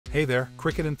Hey there,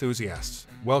 cricket enthusiasts.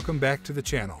 Welcome back to the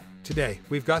channel. Today,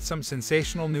 we've got some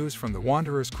sensational news from the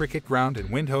Wanderers cricket ground in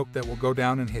Windhoek that will go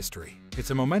down in history.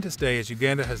 It's a momentous day as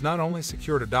Uganda has not only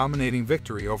secured a dominating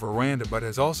victory over Rwanda but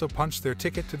has also punched their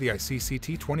ticket to the ICC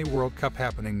T20 World Cup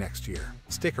happening next year.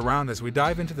 Stick around as we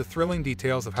dive into the thrilling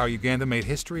details of how Uganda made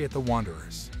history at the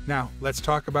Wanderers. Now, let's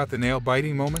talk about the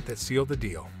nail-biting moment that sealed the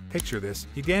deal. Picture this,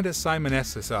 Uganda's Simon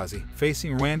Saga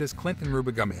facing Rwanda's Clinton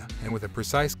Rubagumya, and with a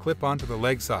precise clip onto the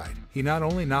leg side, he not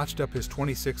only notched up his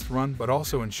 26th run but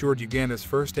also ensured Uganda's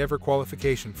first ever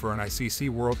qualification for an ICC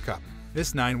World Cup.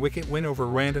 This 9-wicket win over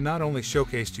Rwanda not only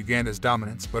showcased Uganda's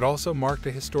dominance but also marked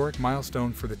a historic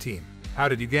milestone for the team. How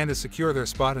did Uganda secure their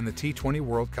spot in the T20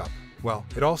 World Cup? Well,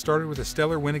 it all started with a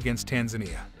stellar win against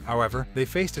Tanzania. However, they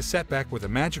faced a setback with a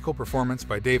magical performance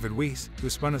by David Weiss, who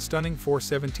spun a stunning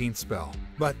 4-17 spell.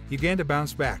 But Uganda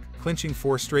bounced back, clinching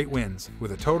 4 straight wins,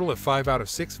 with a total of 5 out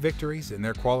of 6 victories in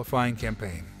their qualifying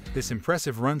campaign. This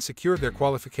impressive run secured their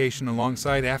qualification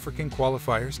alongside African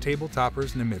qualifiers table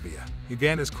toppers Namibia.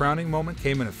 Uganda's crowning moment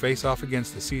came in a face-off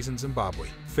against the seasoned Zimbabwe.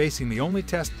 Facing the only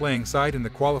test-playing side in the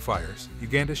qualifiers,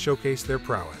 Uganda showcased their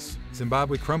prowess.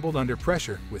 Zimbabwe crumbled under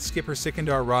pressure, with skipper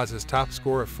Sikandar Raza's top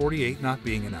score of 48 not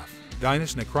being enough.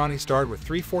 Dinesh Nakrani starred with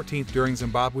 3/14 during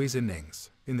Zimbabwe's innings.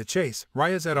 In the chase,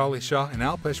 Ryazat Ali Shah and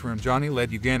Alpesh Ramjani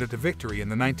led Uganda to victory in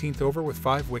the 19th over with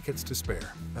 5 wickets to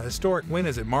spare. A historic win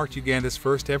as it marked Uganda's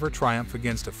first ever triumph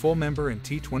against a full member in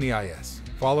T20IS.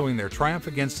 Following their triumph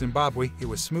against Zimbabwe, it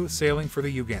was smooth sailing for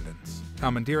the Ugandans.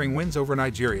 Commandeering wins over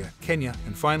Nigeria, Kenya,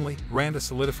 and finally, Rwanda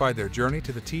solidified their journey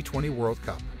to the T20 World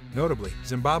Cup. Notably,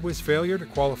 Zimbabwe's failure to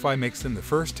qualify makes them the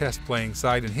first test-playing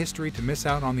side in history to miss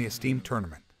out on the esteemed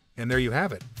tournament. And there you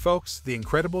have it, folks, the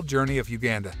incredible journey of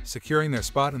Uganda, securing their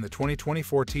spot in the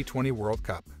 2024 T20 World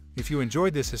Cup. If you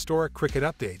enjoyed this historic cricket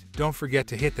update, don't forget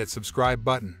to hit that subscribe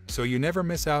button so you never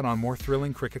miss out on more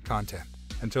thrilling cricket content.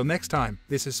 Until next time,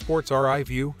 this is Sports RI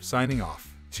View signing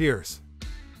off. Cheers!